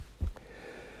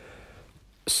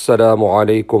السلام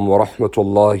عليكم ورحمة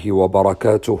الله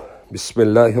وبركاته.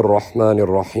 Bismillahir Rahmanir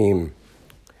Rahim.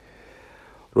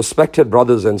 Respected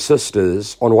brothers and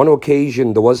sisters, on one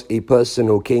occasion there was a person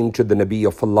who came to the Nabi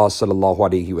of Allah sallallahu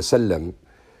alaihi wasallam,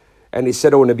 and he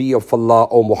said, "O Nabi of Allah,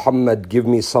 O Muhammad, give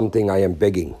me something, I am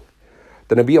begging."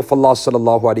 The Nabi of Allah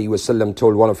sallallahu alaihi wasallam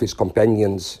told one of his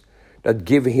companions that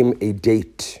give him a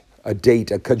date, a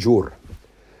kajur.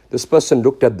 This person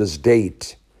looked at this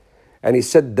date and he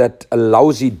said that a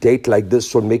lousy date like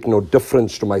this will make no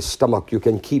difference to my stomach. You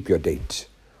can keep your date.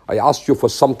 I asked you for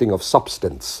something of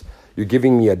substance. You're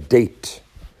giving me a date.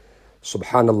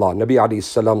 Subhanallah. Nabi alayhi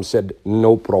salam said,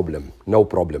 no problem.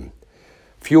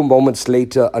 Few moments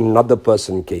later, another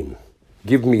person came.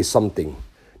 Give me something.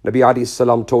 Nabi alayhi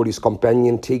salam told his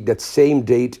companion, take that same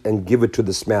date and give it to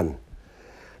this man.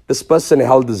 This person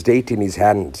held this date in his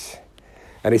hand.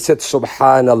 And he said,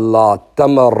 Subhanallah,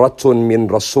 tamaratun min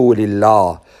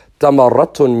Rasulillah,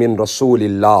 tamaratun min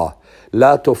Rasulillah,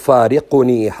 la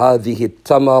tufariquni hadhihi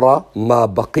tamara ma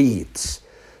baqit.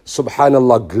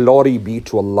 Subhanallah, glory be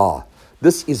to Allah.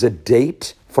 This is a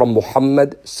date from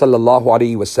Muhammad sallallahu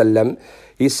alaihi wasallam.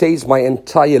 He says, my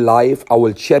entire life I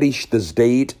will cherish this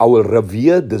date, I will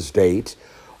revere this date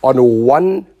on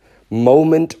one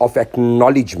moment of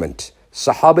acknowledgement.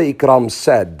 Sahaba Ikram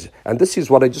said, and this is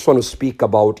what I just want to speak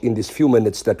about in these few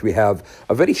minutes that we have,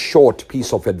 a very short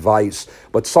piece of advice,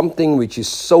 but something which is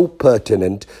so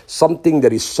pertinent, something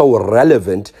that is so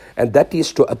relevant, and that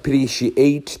is to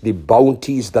appreciate the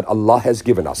bounties that Allah has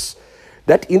given us.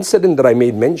 That incident that I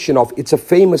made mention of, it's a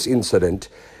famous incident.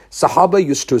 Sahaba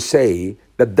used to say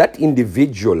that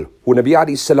individual who Nabi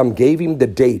alayhi salam gave him the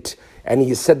date, and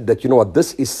he said that, you know what,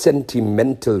 this is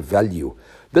sentimental value.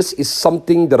 This is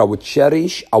something that I would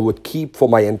cherish, I would keep for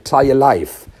my entire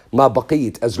life. Ma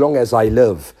baqit, as long as I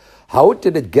live. How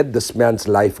did it get this man's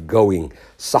life going?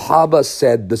 Sahaba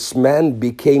said this man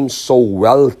became so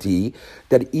wealthy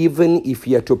that even if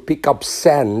he had to pick up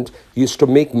sand, he used to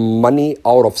make money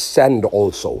out of sand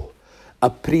also.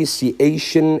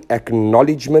 Appreciation,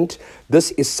 acknowledgement,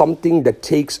 this is something that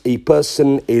takes a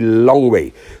person a long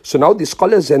way. So now the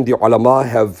scholars and the ulama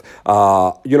have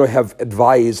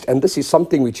advised, and this is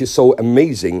something which is so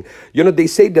amazing. They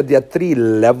say that there are three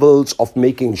levels of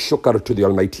making shukr to the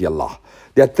Almighty Allah.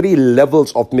 There are three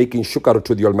levels of making shukr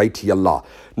to the Almighty Allah.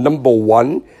 Number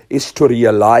one is to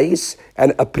realize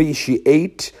and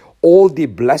appreciate all the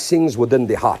blessings within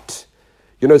the heart.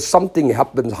 Something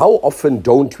happens. How often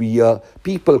don't we hear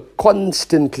people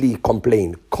constantly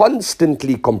complain?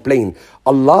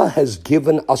 Allah has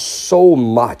given us so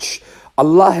much.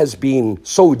 Allah has been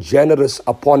so generous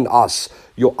upon us.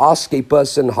 You ask a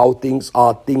person how things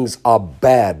are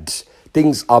bad.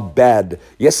 Things are bad.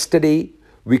 Yesterday,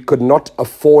 we could not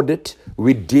afford it.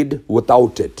 We did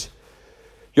without it.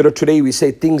 Today we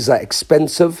say things are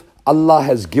expensive. Allah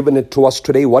has given it to us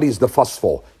today. What is the fuss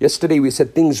for? Yesterday we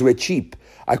said things were cheap.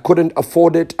 I couldn't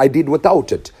afford it. I did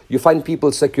without it. You find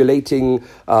people circulating,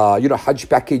 Hajj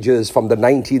packages from the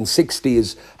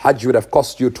 1960s. Hajj would have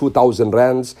cost you 2,000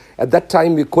 rands. At that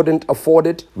time, we couldn't afford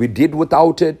it. We did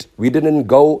without it. We didn't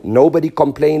go. Nobody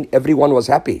complained. Everyone was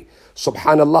happy.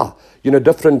 Subhanallah.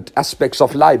 Different aspects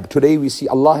of life. Today, we see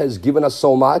Allah has given us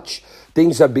so much.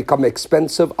 Things have become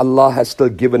expensive. Allah has still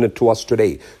given it to us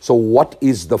today. So what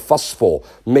is the fuss for?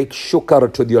 Make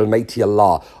shukr to the Almighty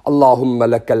Allah. Allahumma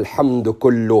lakal hamdu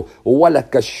kullu wa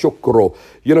lakal shukru.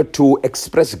 To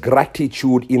express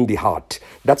gratitude in the heart.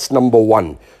 That's number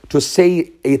one. To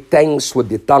say a thanks with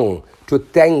the tongue. To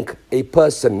thank a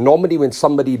person. Normally when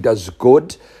somebody does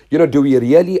good, do we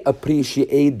really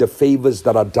appreciate the favors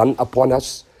that are done upon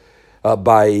us?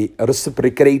 By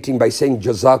reciprocating, by saying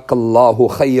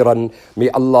Jazakallahu khairan, may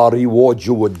Allah reward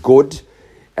you with good.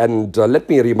 And let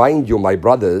me remind you, my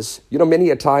brothers, many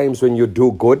a times when you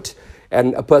do good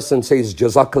and a person says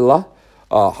Jazakallah,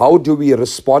 how do we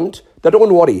respond? That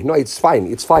don't worry, no, it's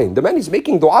fine. The man is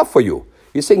making dua for you.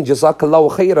 He's saying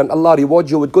Jazakallahu khairan, Allah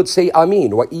reward you with good. Say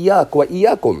Ameen, wa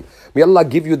iyyakum. May Allah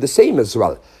give you the same as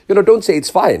well. Don't say it's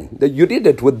fine. You did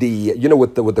it with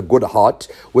the good heart,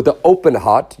 with the open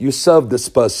heart. You serve this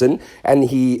person, and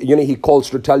he calls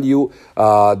to tell you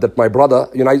that my brother,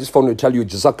 I just want to tell you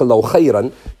Jazakallahu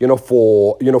khairan,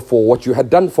 for what you had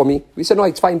done for me. We say no,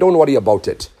 it's fine. Don't worry about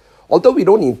it. Although we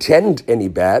don't intend any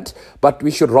bad, but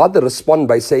we should rather respond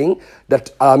by saying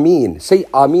that Ameen. Say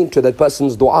Ameen to that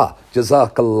person's dua.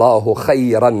 Jazakallahu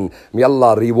khairan. May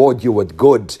Allah reward you with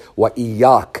good. Wa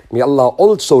iyyak. May Allah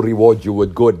also reward you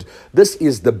with good. This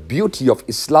is the beauty of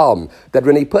Islam. That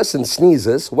when a person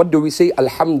sneezes, what do we say?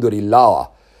 Alhamdulillah.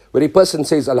 When a person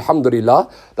says Alhamdulillah,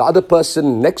 the other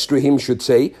person next to him should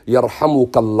say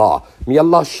Yarhamukallah. May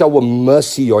Allah shower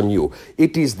mercy on you.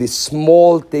 It is the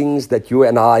small things that you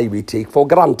and I, we take for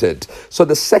granted. So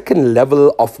the second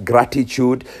level of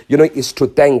gratitude, is to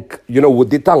thank, with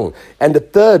the tongue. And the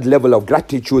third level of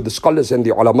gratitude, the scholars and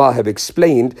the ulama have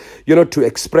explained, to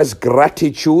express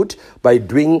gratitude by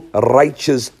doing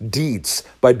righteous deeds.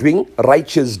 By doing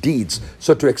righteous deeds.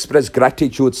 So to express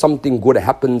gratitude, something good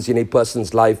happens in a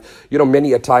person's life.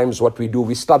 Many a times what we do,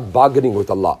 we start bargaining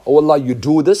with Allah. Oh Allah, you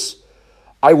do this,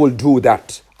 I will do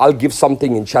that. I'll give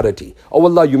something in charity. Oh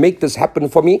Allah, you make this happen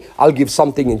for me, I'll give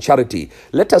something in charity.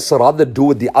 Let us rather do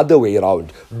it the other way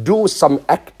around. Do some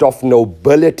act of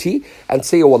nobility and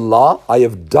say, oh Allah, I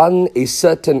have done a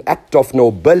certain act of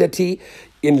nobility.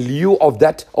 In lieu of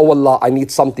that, oh Allah, I need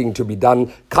something to be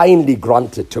done. Kindly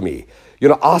grant it to me.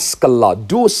 Ask Allah,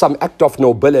 do some act of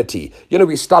nobility.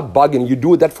 We start bargaining, you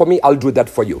do that for me, I'll do that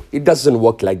for you. It doesn't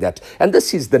work like that. And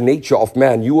this is the nature of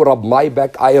man. You rub my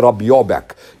back, I rub your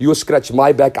back. You scratch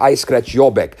my back, I scratch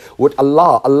your back. With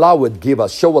Allah would give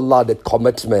us, show Allah that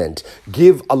commitment.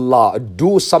 Give Allah,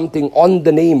 do something on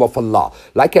the name of Allah.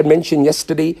 Like I mentioned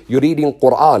yesterday, you're reading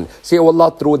Quran. Say, oh Allah,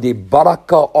 through the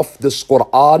barakah of this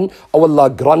Quran, oh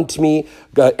Allah, grant me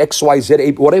X, Y,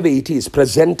 Z, whatever it is,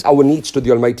 present our needs to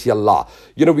the Almighty Allah.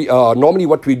 We normally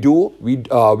what we do,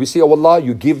 we say, oh Allah,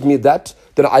 you give me that,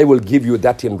 then I will give you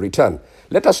that in return.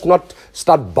 Let us not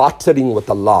start bartering with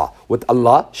Allah. With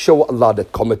Allah, show Allah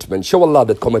that commitment. Show Allah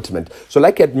that commitment. So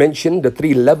like I had mentioned, the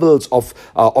three levels of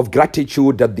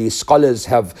gratitude that the scholars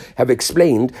have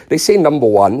explained, they say number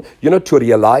one, to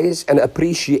realize and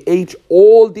appreciate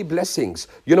all the blessings,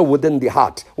 within the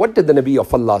heart. What did the Nabi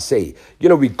of Allah say?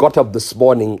 We got up this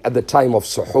morning at the time of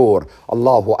suhoor.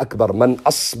 Allahu Akbar. Man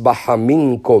asbaha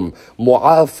minkum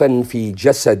mu'afan fi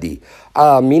jasadi,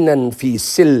 aminan fi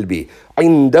silbi.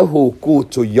 عنده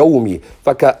قوت يومي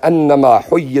فكأنما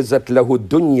حيزت له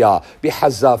الدنيا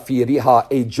بحذافيرها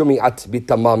أي جمعت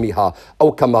بتمامها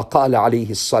أو كما قال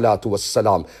عليه الصلاة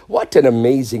والسلام. What an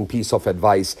amazing piece of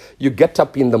advice. You get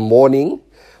up in the morning,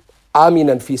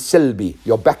 Aminan fi silbi,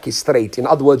 your back is straight. In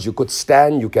other words, you could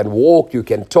stand, you can walk, you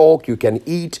can talk, you can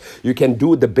eat, you can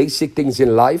do the basic things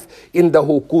in life. In the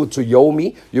hukutu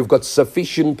yomi, you've got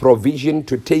sufficient provision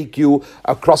to take you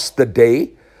across the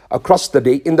day.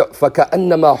 In the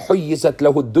فَكَأَنَّمَا حُيِّزَتْ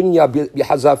لَهُ الدُّنْيَا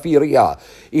بِحَذَافِيرِهَا.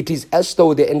 It is as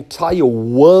though the entire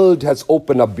world has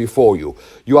opened up before you.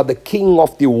 You are the king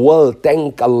of the world.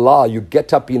 Thank Allah. You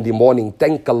get up in the morning.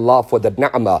 Thank Allah for that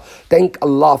ni'mah. Thank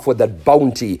Allah for that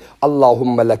bounty.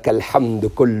 Allahumma laka alhamdu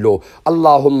kullu.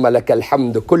 Allahumma laka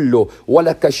alhamdu kullu. Wa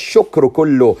laka shukru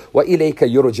kullu. Wa ilayka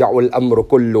yurja'u al-amru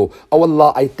kullu. Oh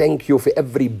Allah, I thank you for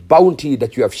every bounty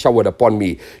that you have showered upon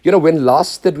me. When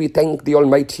last did we thank the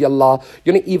Almighty Allah?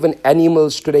 Even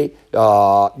animals today,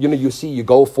 you see, you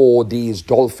go for these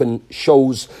dolphin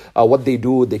shows. What they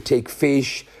do, they take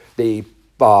fish, they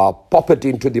pop it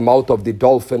into the mouth of the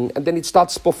dolphin, and then it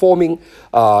starts performing.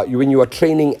 When you are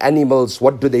training animals,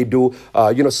 what do?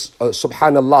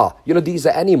 Subhanallah, these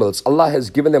are animals. Allah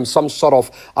has given them some sort of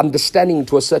understanding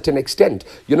to a certain extent.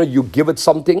 You give it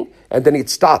something, and then it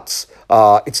starts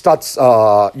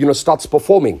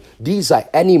performing. These are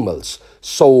animals.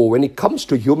 So when it comes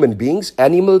to human beings,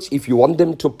 animals, if you want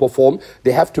them to perform,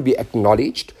 they have to be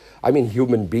acknowledged.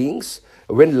 Human beings,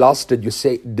 when last did you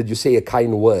say a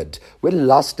kind word? When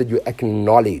last did you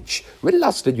acknowledge? When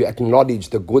last did you acknowledge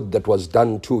the good that was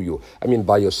done to you?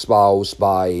 By your spouse,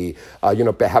 by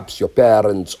perhaps your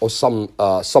parents or some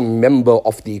member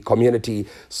of the community.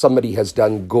 Somebody has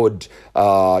done good.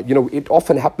 It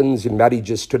often happens in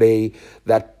marriages today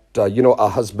that a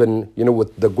husband,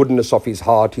 with the goodness of his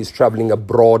heart, he's traveling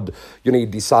abroad, he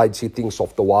decides, he thinks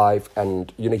of the wife,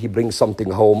 and, he brings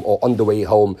something home, or on the way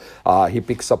home, he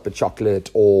picks up a chocolate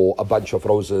or a bunch of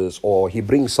roses, or he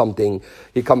brings something,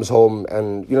 he comes home,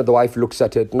 and, the wife looks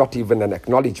at it, not even an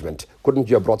acknowledgement. Couldn't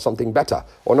you have brought something better?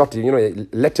 Or not,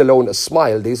 let alone a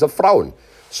smile, there's a frown.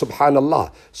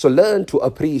 Subhanallah. So learn to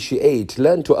appreciate.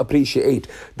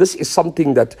 This is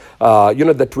something that,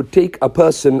 that would take a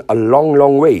person a long,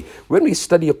 long way. When we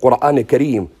study Quran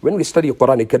Kareem,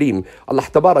 Allah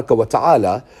Tabaraka wa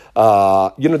Ta'ala,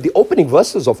 the opening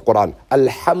verses of Quran,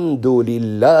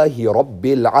 Alhamdulillahi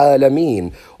Rabbil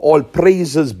Alameen. All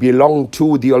praises belong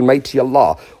to the Almighty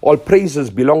Allah. All praises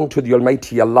belong to the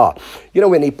Almighty Allah.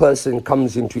 When a person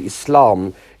comes into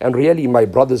Islam, and really, my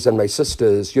brothers and my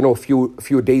sisters, a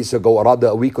few days ago, or rather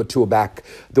a week or two back,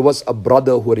 there was a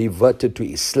brother who reverted to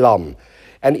Islam.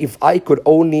 And if I could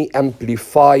only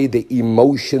amplify the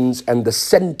emotions and the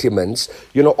sentiments,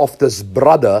 of this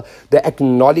brother, the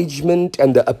acknowledgement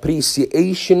and the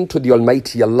appreciation to the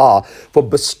Almighty Allah for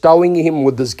bestowing him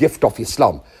with this gift of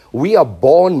Islam. We are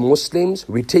born Muslims,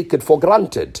 we take it for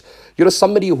granted.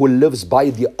 Somebody who lives by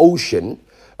the ocean,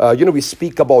 we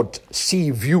speak about sea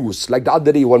views. Like the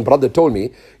other day, one brother told me,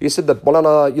 he said that,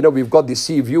 Maulana, we've got these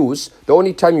sea views. The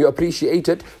only time you appreciate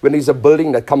it, when there's a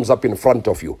building that comes up in front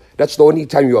of you. That's the only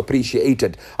time you appreciate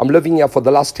it. I'm living here for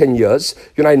the last 10 years.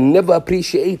 I never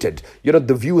appreciated,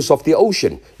 the views of the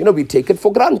ocean. We take it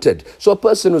for granted. So a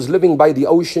person who's living by the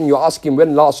ocean, you ask him,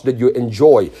 when last did you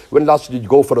enjoy? When last did you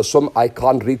go for a swim? I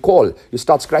can't recall. You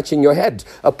start scratching your head.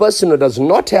 A person who does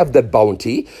not have that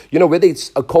bounty, whether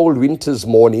it's a cold winter's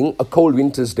morning, a cold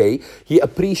winter's day, he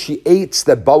appreciates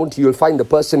that bounty. You'll find the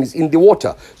person is in the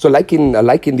water. So like in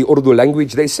the Urdu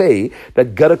language, they say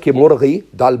that gar ke murghi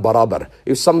dal barabar.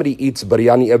 If somebody eats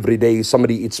biryani every day,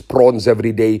 somebody eats prawns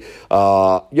every day,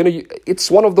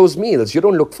 it's one of those meals. You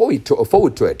don't look forward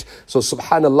to it. So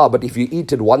subhanallah, but if you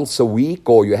eat it once a week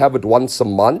or you have it once a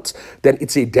month, then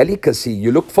it's a delicacy.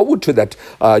 You look forward to that,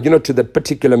 to that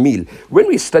particular meal. When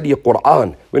we study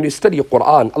Quran,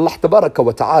 Allah tabaraka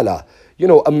wa ta'ala,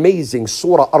 amazing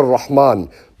Surah Ar-Rahman.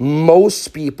 Most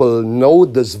people know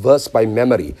this verse by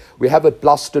memory. We have it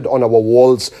plastered on our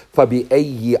walls.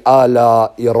 فَبِأَيِّ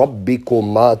آلَاءِ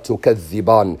رَبِّكُمَا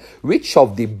تُكَذِّبَانِ. Which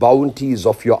of the bounties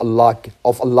of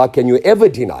Allah can you ever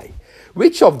deny?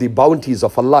 Which of the bounties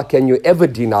of Allah can you ever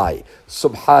deny?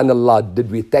 Subhanallah, did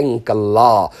we thank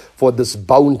Allah for this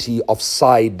bounty of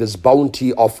sight, this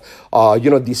bounty of,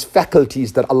 these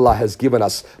faculties that Allah has given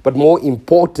us. But more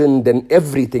important than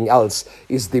everything else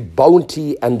is the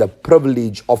bounty and the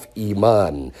privilege of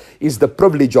Iman.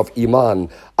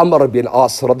 Amr bin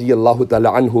As radiyallahu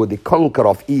ta'ala anhu, the conqueror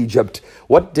of Egypt,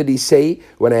 what did he say?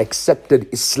 When I accepted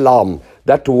Islam,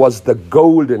 that was the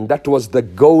golden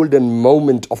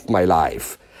moment of my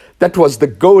life. That was the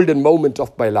golden moment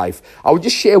of my life. I'll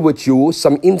just share with you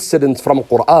some incidents from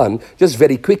Quran, just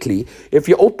very quickly. If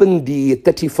you open the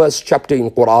 31st chapter in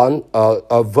Quran,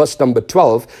 verse number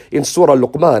 12, in Surah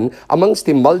Luqman, amongst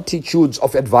the multitudes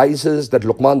of advices that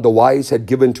Luqman the wise had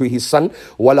given to his son,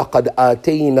 وَلَقَدْ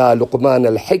آتَيْنَا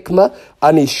لُقْمَانَ الْحِكْمَةَ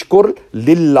أَنِشْكُرْ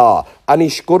لِلَّهِ.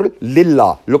 Anishkur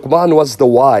lillah. Luqman was the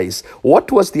wise.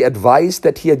 What was the advice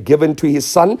that he had given to his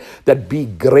son? That be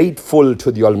grateful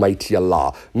to the Almighty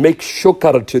Allah. Make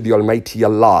shukr to the Almighty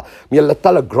Allah. May Allah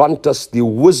Ta'ala grant us the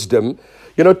wisdom,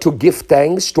 to give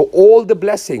thanks to all the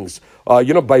blessings,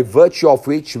 by virtue of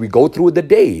which we go through the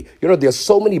day. There's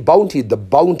so many bounty,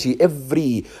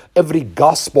 every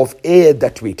gasp of air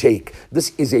that we take.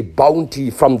 This is a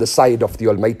bounty from the side of the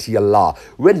Almighty Allah.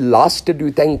 When last did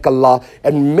we thank Allah?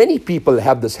 And many people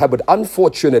have this habit.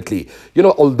 Unfortunately,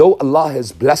 although Allah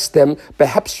has blessed them,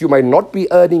 perhaps you might not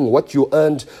be earning what you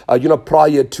earned,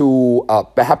 prior to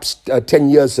perhaps 10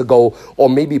 years ago, or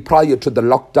maybe prior to the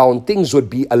lockdown. Things would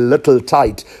be a little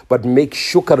tight, but make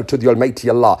shukr to the Almighty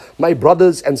Allah. My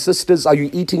brothers and sisters, are you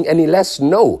eating any less?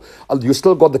 No. You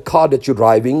still got the car that you're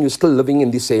driving. You're still living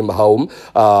in the same home.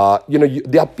 There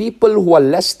are people who are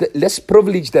less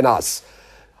privileged than us.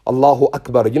 Allahu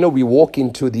Akbar. We walk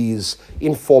into these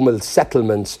informal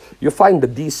settlements. You find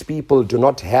that these people do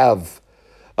not have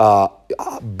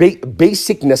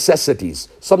basic necessities.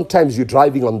 Sometimes you're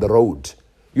driving on the road.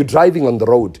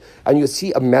 And you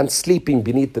see a man sleeping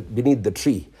beneath the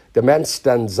tree. The man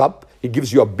stands up, he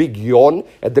gives you a big yawn,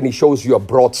 and then he shows you a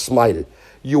broad smile.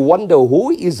 You wonder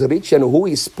who is rich and who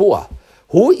is poor.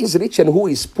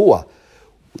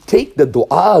 Take the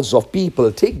du'as of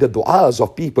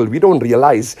people. We don't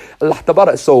realize. Allah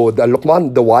Tabarak. So the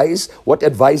Luqman the wise, what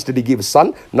advice did he give his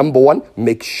son? Number one,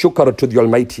 make shukr to the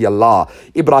Almighty Allah.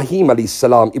 Ibrahim alayhi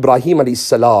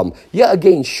salam. Yeah,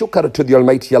 again, shukr to the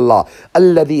Almighty Allah.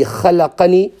 Alladhi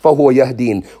khalaqani fahuwa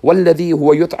yahdeen. Walladhi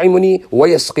huwa yut'imuni wa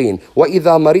yasqeen. Wa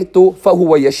idha maritu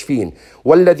fahuwa yashfeen.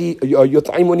 والذي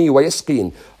يطعمني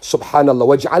ويسقين. Subhanallah.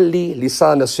 وَاجْعَلْ لِي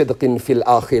لِسَانَ صِدْقٍ فِي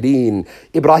الْآخِرِينَ.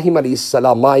 Ibrahim alayhi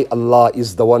salam, my Allah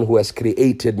is the one who has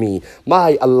created me.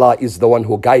 My Allah is the one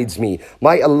who guides me.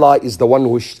 My Allah is the one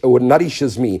who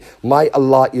nourishes me. My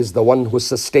Allah is the one who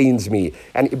sustains me.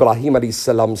 And Ibrahim alayhi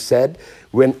salam said,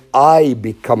 when I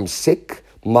become sick,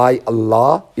 my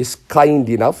Allah is kind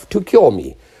enough to cure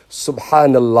me.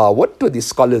 Subhanallah. What do the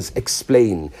scholars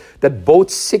explain? That both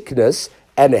sickness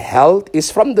and health is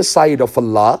from the side of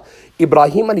Allah.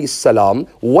 Ibrahim alayhi salam,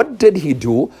 what did he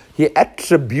do? He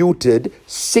attributed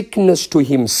sickness to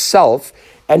himself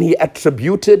and he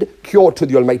attributed cure to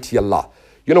the Almighty Allah.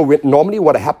 Normally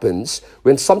what happens,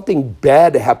 when something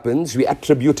bad happens, we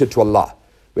attribute it to Allah.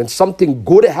 When something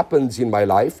good happens in my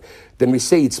life, then we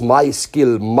say it's my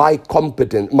skill, my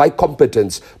competence,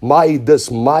 my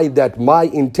this, my that, my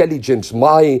intelligence,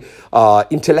 my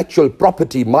intellectual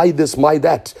property, my this, my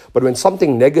that. But when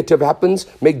something negative happens,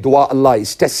 make dua. Allah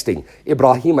is testing.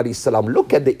 Ibrahim alayhi salam,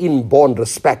 look at the inborn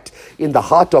respect in the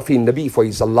heart of his Nabi for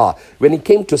his Allah. When he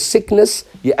came to sickness,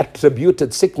 he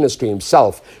attributed sickness to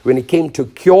himself. When he came to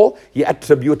cure, he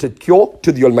attributed cure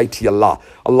to the Almighty Allah.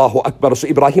 Allahu Akbar. So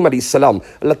Ibrahim alayhi salam,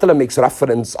 Allah Ta'ala makes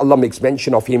reference, Allah makes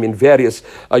mention of him in various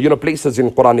places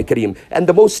in Quran Kareem. And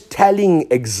the most telling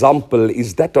example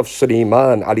is that of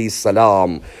Sulaiman alayhi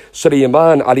salam.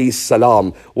 Sulaiman alayhi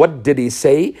salam, what did he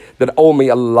say? That, oh may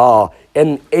Allah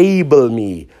enable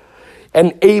me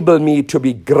to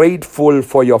be grateful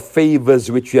for your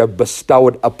favors which you have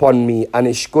bestowed upon me.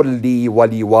 Anishkurli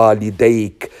wali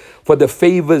walidaik, for the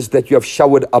favors that you have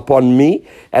showered upon me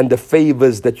and the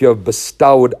favors that you have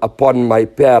bestowed upon my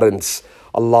parents.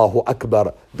 Allahu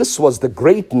Akbar. This was the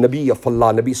great Nabi of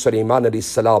Allah, Nabi Sulaiman alayhi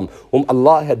salam, whom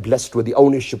Allah had blessed with the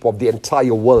ownership of the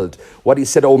entire world. What he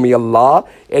said, oh may Allah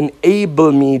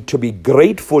enable me to be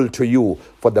grateful to you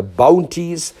for the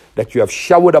bounties that you have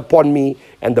showered upon me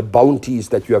and the bounties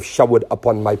that you have showered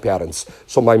upon my parents.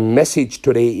 So my message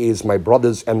today is, my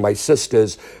brothers and my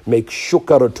sisters, make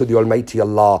shukr to the Almighty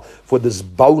Allah for this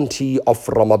bounty of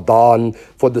Ramadan,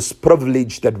 for this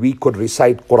privilege that we could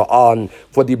recite Quran,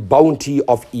 for the bounty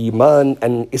of Iman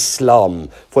and Islam,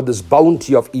 for this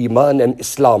bounty of Iman and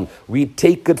Islam. We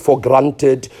take it for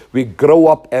granted. We grow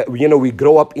up, we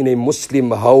grow up in a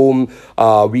Muslim home.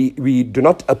 We do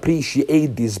not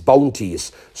appreciate these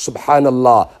bounties.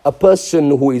 Subhanallah, a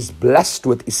person who is blessed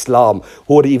with Islam,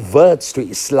 who reverts to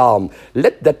Islam,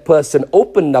 let that person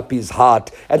open up his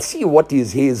heart and see what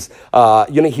is his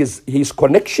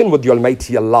connection with the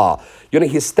Almighty Allah.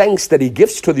 His thanks that he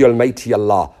gives to the Almighty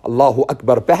Allah. Allahu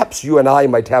Akbar. Perhaps you and I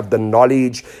might have the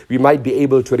knowledge. We might be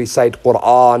able to recite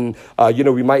Quran.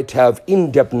 We might have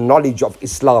in-depth knowledge of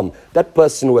Islam. That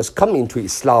person who has come into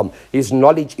Islam, his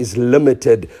knowledge is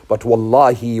limited. But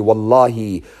wallahi,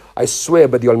 I swear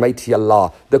by the Almighty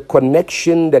Allah, the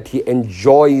connection that he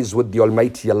enjoys with the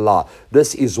Almighty Allah,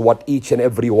 this is what each and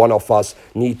every one of us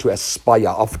need to aspire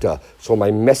after. So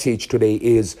my message today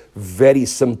is very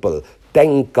simple.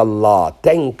 Thank Allah,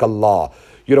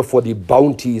 for the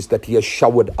bounties that He has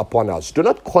showered upon us. Do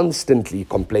not constantly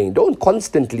complain. Don't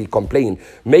constantly complain.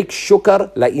 Make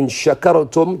shukr. La in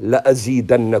shakartum la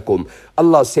azidannakum.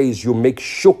 Allah says, you make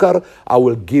shukr, I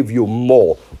will give you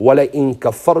more. Wala in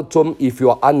kafartum, if you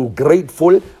are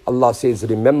ungrateful, Allah says,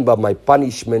 remember my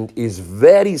punishment is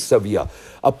very severe.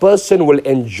 A person will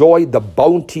enjoy the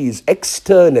bounties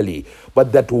externally,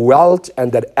 but that wealth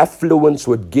and that affluence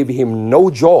would give him no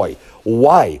joy.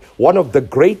 Why? One of the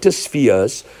greatest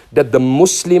fears that the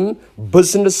Muslim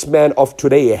businessman of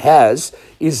today has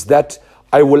is that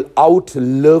I will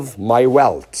outlive my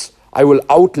wealth. I will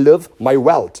outlive my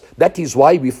wealth. That is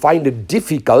why we find it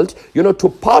difficult, to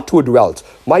part with wealth.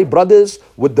 My brothers,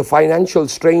 with the financial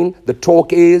strain, the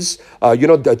talk is,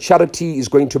 the charity is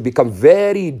going to become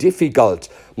very difficult.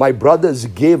 My brothers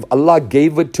gave, Allah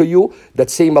gave it to you. That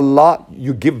same Allah,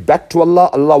 you give back to Allah,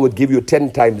 Allah would give you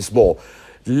 10 times more.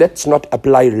 Let's not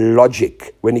apply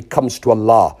logic when it comes to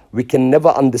Allah. We can never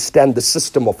understand the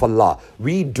system of Allah.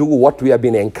 We do what we have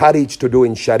been encouraged to do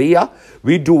in Sharia.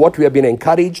 We do what we have been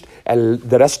encouraged, and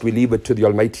the rest we leave it to the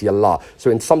Almighty Allah. So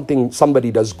when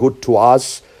somebody does good to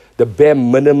us, the bare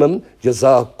minimum,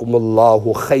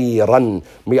 Jazakumullahu khairan.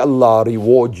 May Allah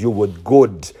reward you with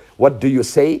good. What do you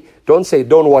say? Don't say,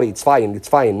 don't worry, it's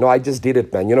fine. No, I just did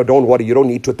it, man. Don't worry, you don't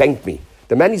need to thank me.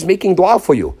 The man is making dua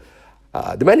for you.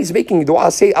 The man is making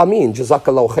dua, say Ameen,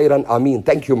 Jazakallahu khairan, Ameen.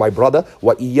 Thank you, my brother.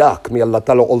 Wa iyyak, may Allah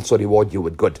Ta'ala also reward you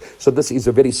with good. So this is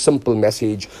a very simple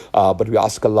message, but we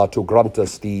ask Allah to grant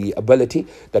us the ability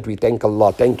that we thank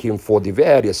Allah, thank Him for the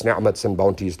various ni'mats and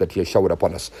bounties that He has showered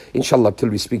upon us. Inshallah, till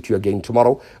we speak to you again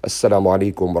tomorrow. Assalamu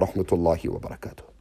alaikum wa rahmatullahi wa barakatuh.